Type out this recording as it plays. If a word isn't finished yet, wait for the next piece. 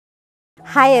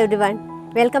Hi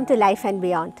everyone, welcome to Life and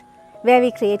Beyond, where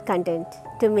we create content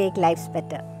to make lives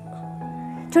better.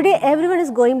 Today everyone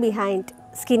is going behind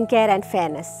skincare and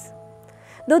fairness.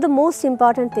 Though the most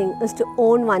important thing is to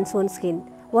own one's own skin,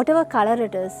 whatever color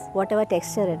it is, whatever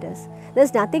texture it is,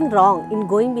 there's nothing wrong in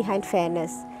going behind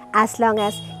fairness as long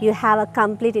as you have a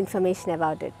complete information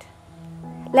about it.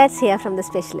 Let's hear from the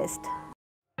specialist.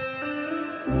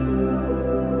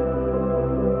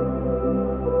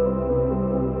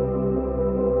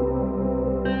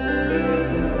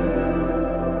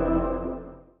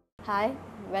 Hi,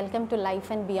 welcome to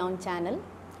Life and Beyond channel.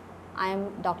 I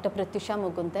am Dr.Prathyusha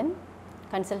Mukundan,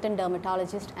 Consultant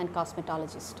Dermatologist and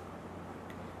Cosmetologist.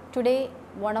 Today,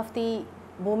 one of the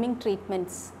booming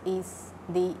treatments is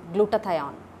the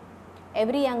glutathione.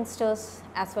 Every youngsters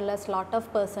as well as lot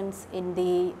of persons in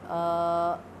the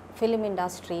film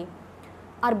industry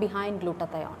are behind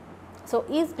glutathione. So,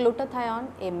 is glutathione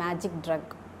a magic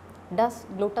drug? Does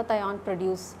glutathione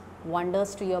produce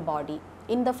wonders to your body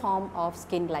in the form of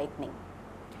skin lightening?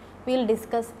 We will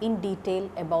discuss in detail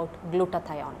about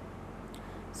glutathione.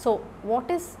 So, what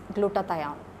is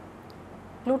glutathione?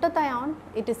 Glutathione,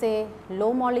 it is a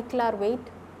low molecular weight,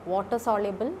 water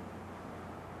soluble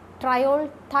triol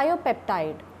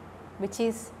thiopeptide which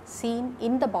is seen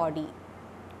in the body.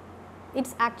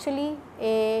 It's actually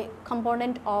a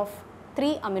component of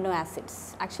 3 amino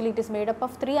acids. Actually, it is made up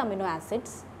of 3 amino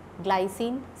acids: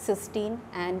 glycine, cysteine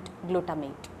and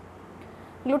glutamate.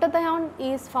 Glutathione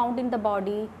is found in the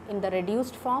body in the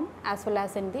reduced form as well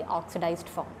as in the oxidized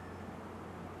form.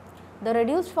 The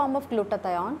reduced form of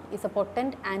glutathione is a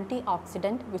potent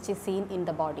antioxidant which is seen in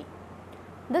the body.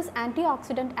 This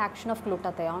antioxidant action of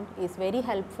glutathione is very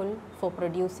helpful for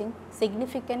producing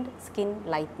significant skin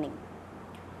lightening.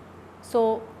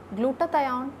 So,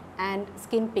 glutathione and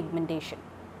skin pigmentation.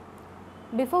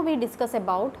 Before we discuss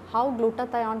about how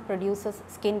glutathione produces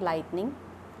skin lightening,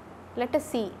 let us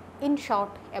see in short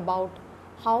about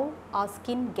how our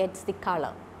skin gets the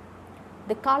color.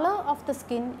 The color of the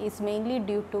skin is mainly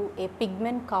due to a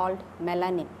pigment called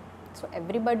melanin. So,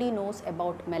 everybody knows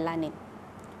about melanin.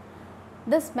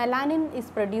 This melanin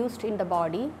is produced in the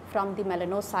body from the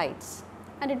melanocytes,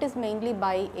 and it is mainly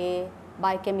by a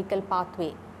biochemical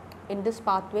pathway. In this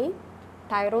pathway,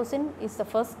 tyrosine is the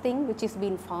first thing which is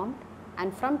being formed,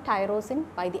 and from tyrosine,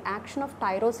 by the action of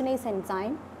tyrosinase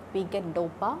enzyme, we get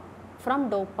dopa.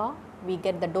 From dopa, we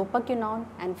get the dopaquinone,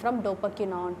 and from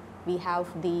dopaquinone, we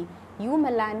have the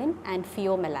eumelanin and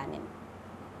pheomelanin.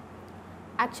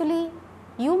 Actually,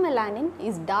 eumelanin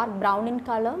is dark brown in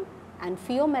color and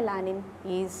pheomelanin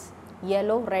is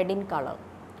yellow red in color.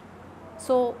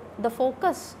 So, the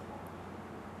focus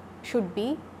should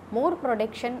be more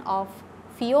production of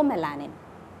pheomelanin.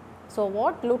 So,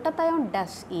 what glutathione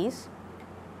does is,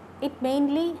 it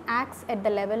mainly acts at the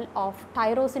level of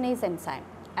tyrosinase enzyme.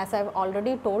 As I have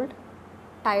already told,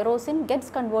 tyrosine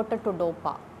gets converted to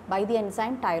dopa by the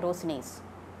enzyme tyrosinase.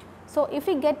 So, if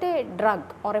we get a drug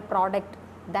or a product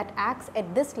that acts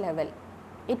at this level,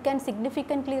 it can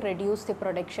significantly reduce the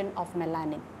production of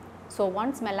melanin. So,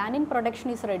 once melanin production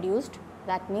is reduced,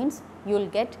 that means you will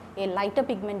get a lighter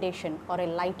pigmentation or a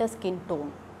lighter skin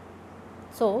tone.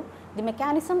 So, the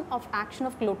mechanism of action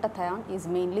of glutathione is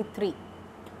mainly 3.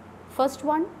 First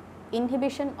one,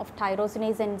 inhibition of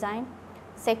tyrosinase enzyme.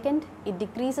 Second, it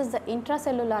decreases the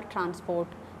intracellular transport,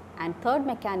 and third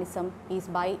mechanism is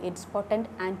by its potent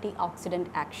antioxidant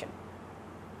action.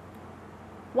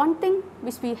 One thing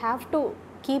which we have to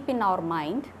keep in our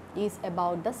mind is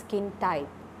about the skin type.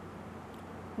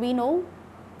 We know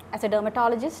as a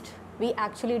dermatologist, we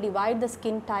actually divide the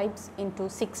skin types into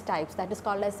 6 types, that is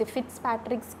called as the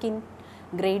Fitzpatrick skin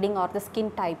grading or the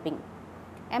skin typing,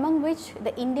 among which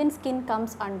the Indian skin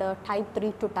comes under type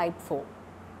 3 to type 4.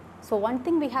 So, one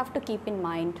thing we have to keep in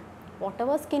mind,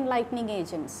 whatever skin lightening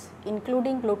agents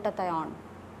including glutathione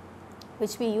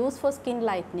which we use for skin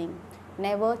lightening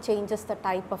never changes the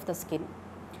type of the skin.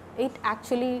 It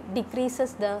actually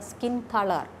decreases the skin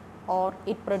color, or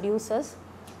it produces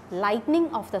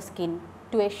lightening of the skin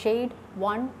to a shade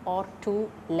 1 or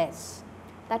 2 less.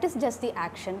 That is just the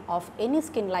action of any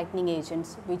skin lightening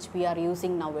agents which we are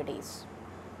using nowadays.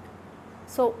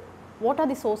 So, what are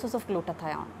the sources of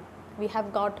glutathione? We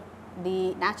have got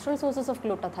the natural sources of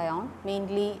glutathione,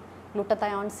 mainly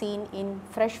glutathione seen in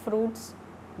fresh fruits,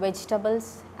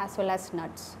 vegetables as well as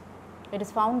nuts. It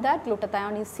is found that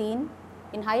glutathione is seen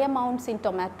in high amounts in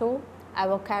tomato,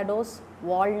 avocados,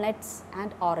 walnuts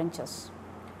and oranges.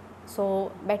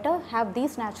 So, better have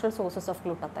these natural sources of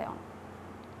glutathione.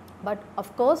 But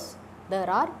of course, there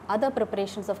are other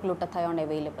preparations of glutathione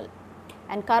available.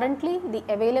 And currently the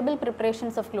available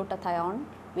preparations of glutathione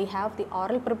we have the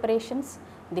oral preparations,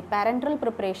 the parenteral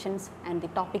preparations and the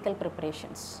topical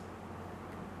preparations.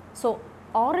 So,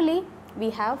 orally we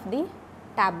have the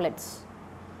tablets,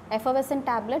 effervescent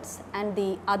tablets and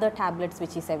the other tablets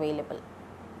which is available.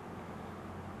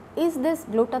 Is this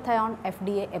glutathione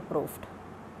FDA approved?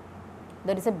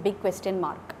 There is a big question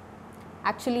mark.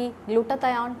 Actually,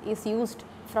 glutathione is used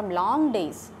from long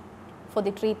days for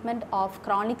the treatment of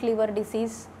chronic liver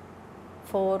disease,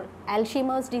 for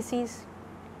Alzheimer's disease,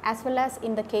 as well as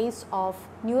in the case of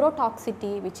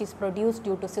neurotoxicity which is produced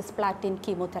due to cisplatin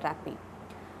chemotherapy.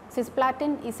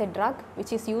 Cisplatin is a drug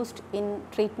which is used in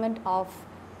treatment of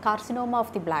carcinoma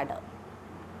of the bladder.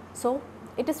 So,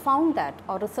 it is found that,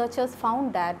 or researchers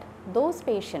found that those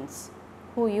patients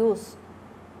who use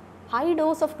high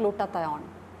dose of glutathione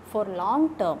for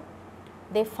long term,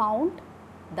 they found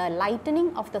the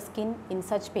lightening of the skin in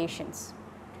such patients.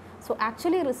 So,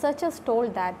 actually researchers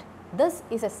told that this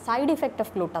is a side effect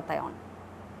of glutathione.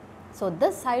 So,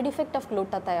 this side effect of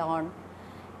glutathione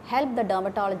helped the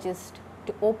dermatologist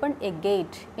to open a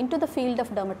gate into the field of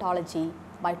dermatology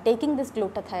by taking this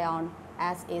glutathione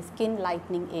as a skin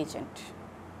lightening agent.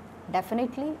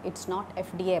 Definitely it is not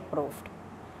FDA approved.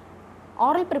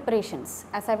 Oral preparations,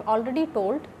 as I have already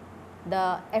told,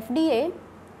 the FDA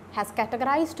has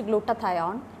categorized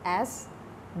glutathione as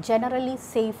generally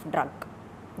safe drug.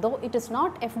 Though it is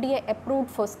not FDA approved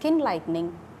for skin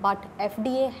lightening, but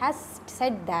FDA has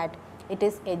said that it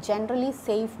is a generally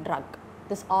safe drug,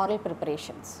 this oral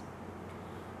preparations.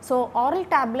 So, oral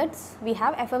tablets, we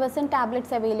have effervescent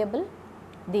tablets available.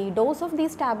 The dose of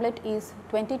these tablet is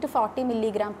 20 to 40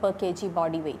 milligram per kg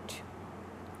body weight.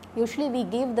 Usually we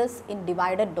give this in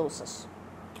divided doses.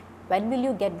 When will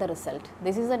you get the result?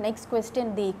 This is the next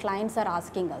question the clients are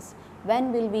asking us.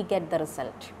 When will we get the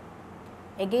result?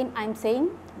 Again I am saying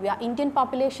we are Indian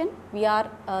population, we are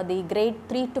the grade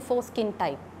 3 to 4 skin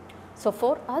type. So,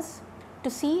 for us to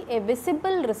see a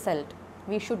visible result,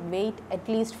 we should wait at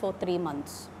least for 3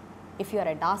 months. If you are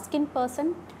a dark skin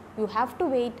person, you have to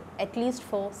wait at least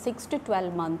for 6 to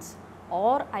 12 months,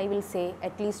 or I will say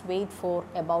at least wait for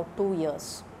about 2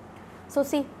 years. So,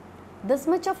 see, this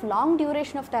much of long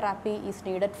duration of therapy is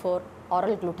needed for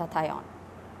oral glutathione.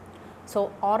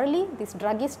 So, orally this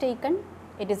drug is taken,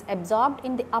 it is absorbed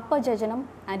in the upper jejunum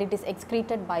and it is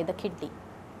excreted by the kidney.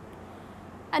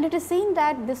 And it is seen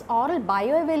that this oral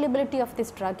bioavailability of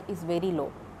this drug is very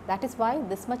low. That is why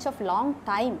this much of long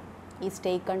time is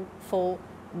taken for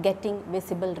getting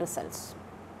visible results.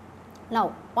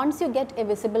 Now, once you get a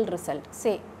visible result,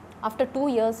 say after 2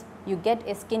 years you get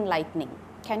a skin lightening,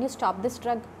 can you stop this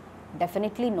drug?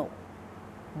 Definitely no.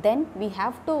 Then we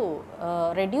have to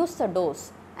reduce the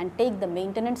dose and take the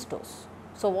maintenance dose.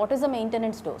 So, what is the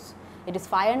maintenance dose? It is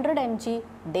 500 mg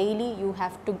daily you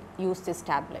have to use this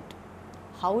tablet.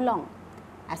 How long?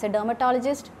 As a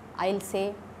dermatologist, I will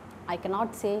say, I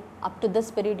cannot say up to this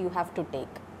period you have to take.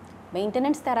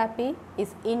 Maintenance therapy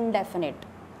is indefinite.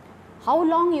 How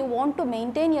long you want to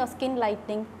maintain your skin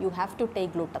lightening, you have to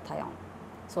take glutathione.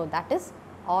 So, that is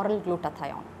oral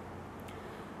glutathione.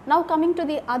 Now, coming to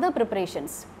the other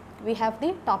preparations, we have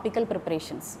the topical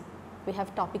preparations. We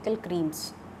have topical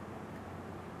creams.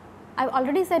 I have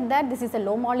already said that this is a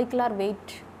low molecular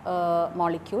weight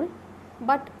molecule,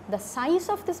 but the size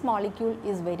of this molecule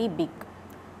is very big.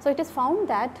 So, it is found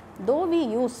that though we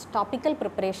use topical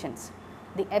preparations,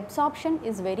 the absorption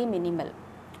is very minimal.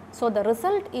 So, the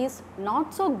result is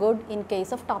not so good in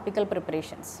case of topical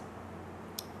preparations.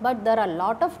 But there are a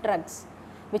lot of drugs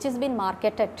which has been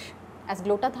marketed as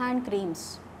glutathione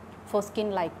creams for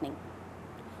skin lightening.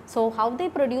 So, how they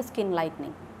produce skin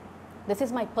lightening? This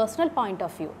is my personal point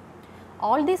of view.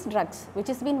 All these drugs which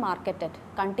has been marketed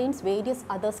contains various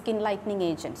other skin lightening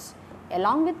agents.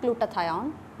 Along with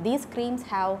glutathione, these creams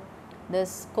have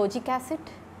this kojic acid,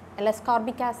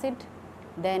 L-ascorbic acid,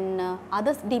 then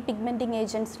other depigmenting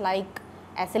agents like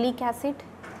azelaic acid,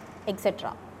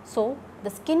 etc. So, the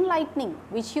skin lightening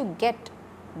which you get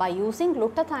by using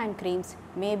glutathione creams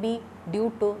may be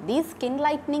due to these skin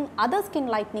lightening, other skin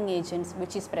lightening agents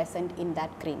which is present in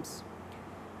that creams.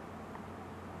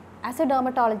 As a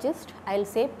dermatologist, I will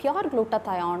say pure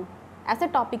glutathione as a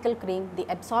topical cream, the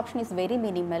absorption is very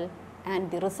minimal and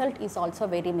the result is also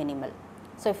very minimal.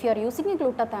 So, if you are using a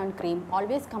glutathione cream,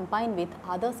 always combine with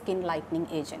other skin lightening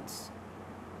agents.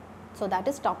 So, that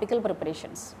is topical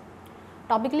preparations.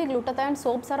 Topically, glutathione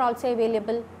soaps are also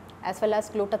available, as well as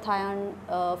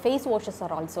glutathione face washes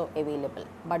are also available,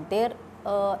 but their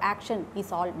action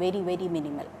is all very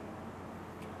minimal.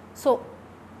 So,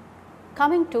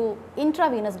 coming to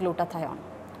intravenous glutathione.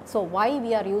 So, why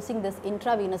we are using this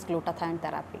intravenous glutathione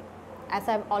therapy? As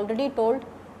I have already told,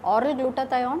 oral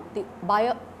glutathione, the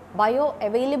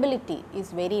bioavailability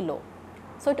is very low.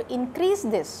 So, to increase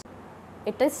this,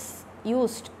 it is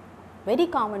used very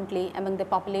commonly among the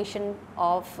population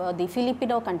of the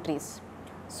Filipino countries.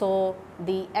 So,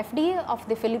 the FDA of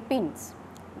the Philippines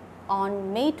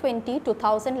on May 20,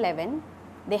 2011,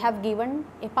 they have given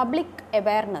a public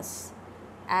awareness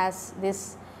as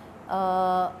this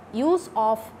use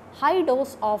of high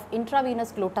dose of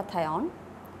intravenous glutathione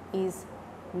is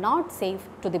not safe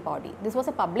to the body. This was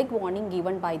a public warning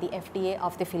given by the FDA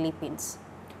of the Philippines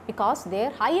because their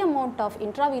high amount of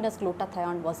intravenous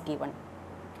glutathione was given.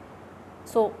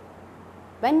 So,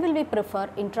 when will we prefer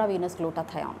intravenous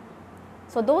glutathione?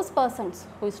 So, those persons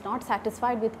who is not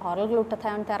satisfied with oral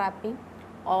glutathione therapy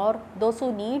or those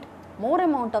who need more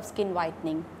amount of skin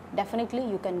whitening, definitely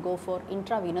you can go for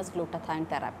intravenous glutathione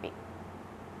therapy.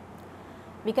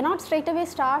 We cannot straight away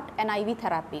start an IV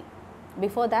therapy.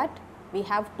 Before that, we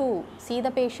have to see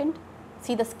the patient,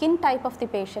 see the skin type of the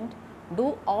patient,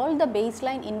 do all the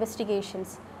baseline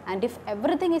investigations, and if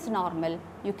everything is normal,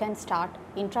 you can start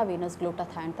intravenous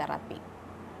glutathione therapy.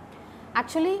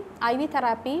 Actually, IV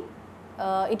therapy,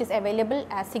 it is available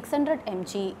as 600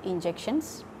 mg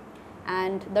injections,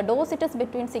 and the dose it is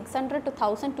between 600 to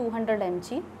 1200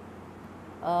 mg.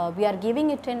 We are giving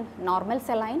it in normal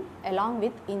saline along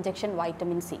with injection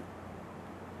vitamin C.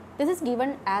 This is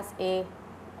given as a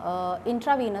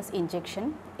intravenous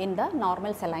injection in the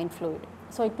normal saline fluid.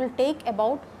 So, it will take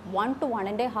about 1 to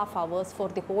 1.5 hours for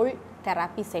the whole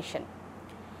therapy session.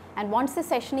 And once the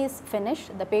session is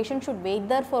finished, the patient should wait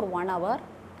there for 1 hour,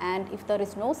 and if there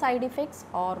is no side effects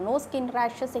or no skin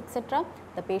rashes etc.,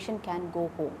 the patient can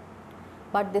go home.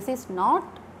 But this is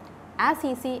not as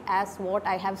easy as what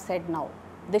I have said now.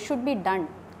 This should be done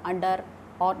under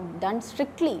or done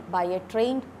strictly by a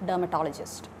trained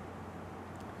dermatologist.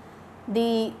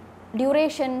 The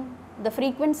duration, the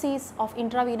frequencies of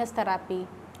intravenous therapy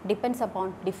depends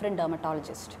upon different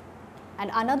dermatologists.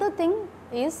 And another thing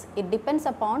is it depends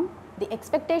upon the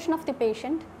expectation of the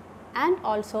patient and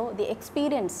also the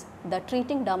experience the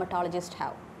treating dermatologist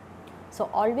have. So,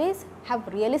 always have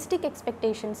realistic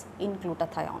expectations in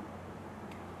glutathione.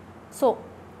 So,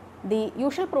 the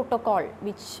usual protocol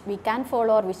which we can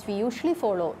follow or which we usually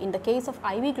follow in the case of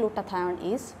IV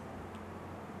glutathione is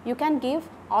you can give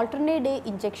alternate day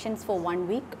injections for 1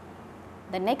 week.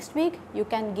 The next week you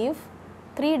can give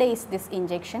 3 days this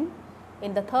injection.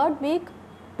 In the third week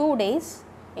 2 days.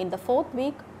 In the fourth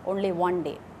week only 1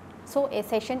 day. So, a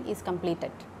session is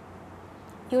completed.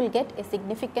 You will get a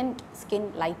significant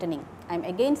skin lightening. I am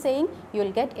again saying you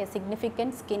will get a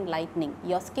significant skin lightening.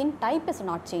 Your skin type is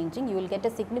not changing, you will get a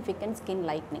significant skin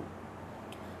lightening.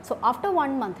 So, after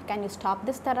 1 month can you stop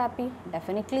this therapy?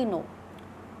 Definitely no,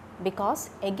 because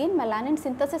again melanin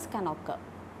synthesis can occur.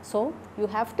 So, you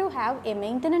have to have a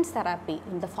maintenance therapy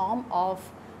in the form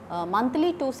of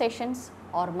monthly 2 sessions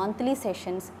or monthly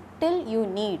sessions till you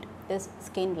need this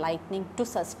skin lightening to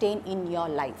sustain in your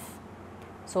life.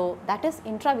 So, that is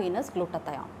intravenous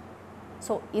glutathione.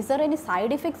 So, is there any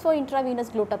side effects for intravenous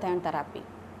glutathione therapy?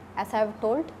 As I have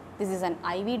told, this is an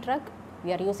IV drug.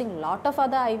 We are using lot of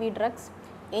other IV drugs.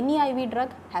 Any IV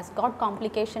drug has got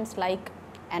complications like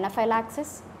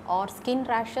anaphylaxis or skin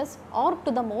rashes or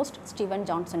to the most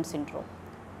Stevens-Johnson syndrome.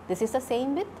 This is the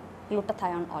same with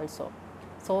glutathione also.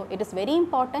 So, it is very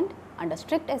important under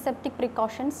strict aseptic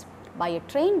precautions by a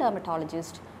trained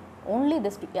dermatologist only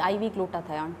this IV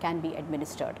glutathione can be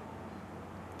administered.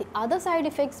 The other side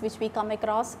effects which we come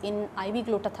across in IV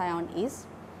glutathione is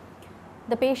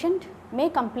the patient may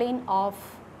complain of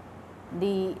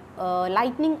the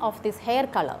lightening of this hair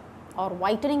color or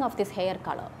whitening of this hair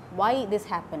color. Why this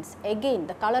happens? Again,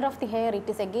 the color of the hair, it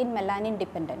is again melanin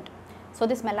dependent. So,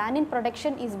 this melanin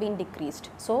production is being decreased.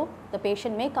 So, the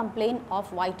patient may complain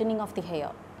of whitening of the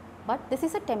hair. But this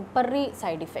is a temporary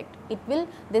side effect. It will,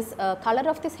 this color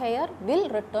of this hair will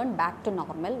return back to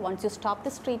normal once you stop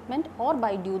this treatment or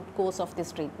by due course of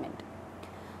this treatment.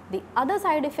 The other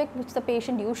side effect which the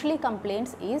patient usually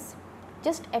complains is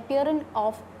just appearance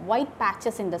of white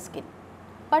patches in the skin.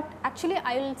 But actually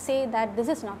I will say that this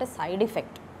is not a side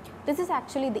effect. This is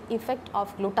actually the effect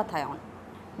of glutathione,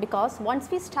 because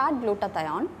once we start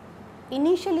glutathione,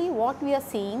 initially what we are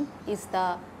seeing is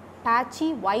the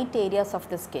patchy white areas of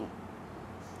the skin.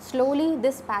 Slowly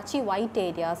this patchy white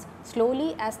areas,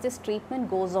 slowly as this treatment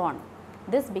goes on,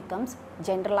 this becomes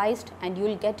generalized and you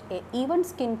will get a even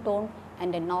skin tone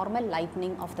and a normal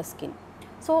lightening of the skin.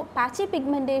 So, patchy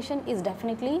pigmentation is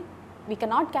definitely, we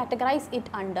cannot categorize it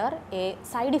under a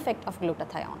side effect of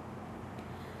glutathione.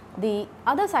 The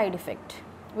other side effect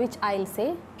which I will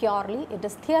say purely it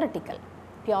is theoretical,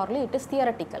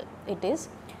 it is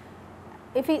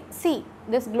if we see,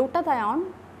 this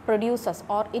glutathione produces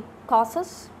or it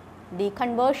causes the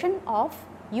conversion of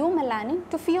eumelanin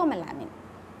to pheomelanin.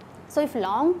 So, if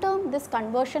long term this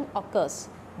conversion occurs,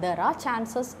 there are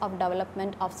chances of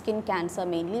development of skin cancer,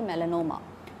 mainly melanoma,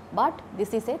 but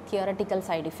this is a theoretical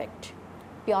side effect,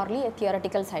 purely a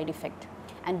theoretical side effect,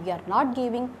 and we are not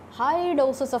giving high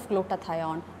doses of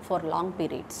glutathione for long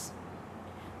periods.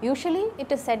 Usually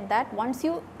it is said that once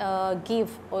you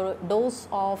give a dose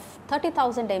of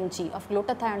 30,000 mg of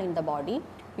glutathione in the body,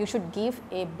 you should give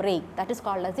a break, that is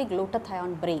called as a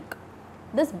glutathione break.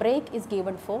 This break is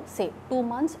given for say 2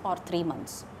 months or 3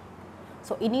 months.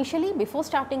 So, initially before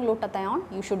starting glutathione,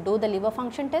 you should do the liver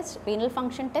function test, renal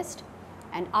function test,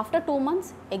 and after 2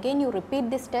 months again you repeat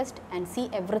this test and see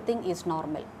everything is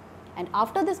normal. And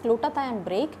after this glutathione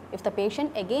break, if the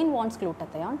patient again wants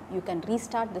glutathione, you can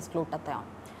restart this glutathione.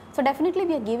 So, definitely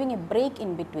we are giving a break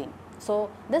in between. So,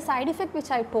 the side effect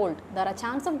which I told, there are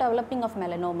chance of developing of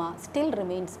melanoma still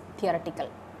remains theoretical.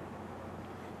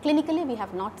 Clinically, we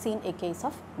have not seen a case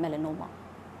of melanoma.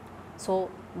 So,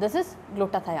 this is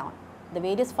glutathione, the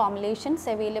various formulations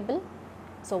available.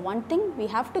 So, one thing we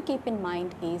have to keep in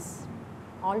mind is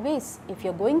always, if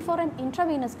you are going for an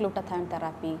intravenous glutathione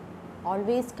therapy,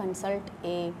 always consult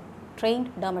a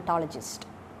trained dermatologist.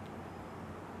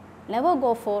 Never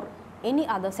go for any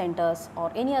other centers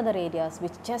or any other areas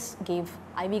which just give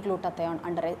IV glutathione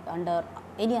under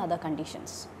any other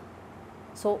conditions.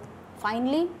 So,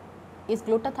 finally, is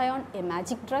glutathione a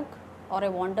magic drug or a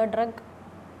wonder drug?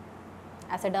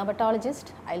 As a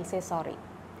dermatologist, I will say sorry.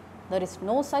 There is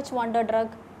no such wonder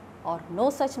drug or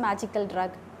no such magical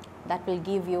drug that will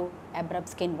give you abrupt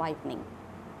skin whitening.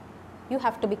 You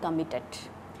have to be committed.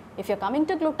 If you are coming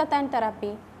to glutathione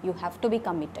therapy, you have to be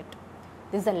committed.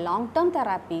 This is a long-term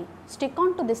therapy, stick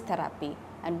on to this therapy,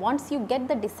 and once you get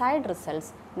the desired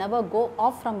results, never go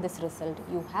off from this result,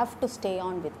 you have to stay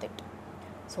on with it.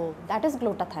 So, that is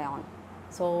glutathione.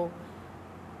 So,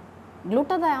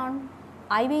 glutathione,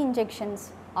 IV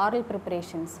injections, oral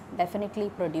preparations definitely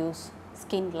produce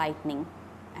skin lightening,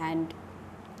 and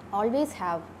always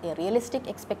have a realistic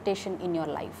expectation in your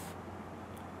life.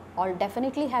 Or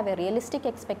definitely have a realistic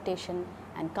expectation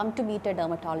and come to meet a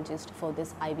dermatologist for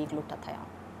this IV glutathione.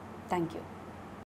 Thank you.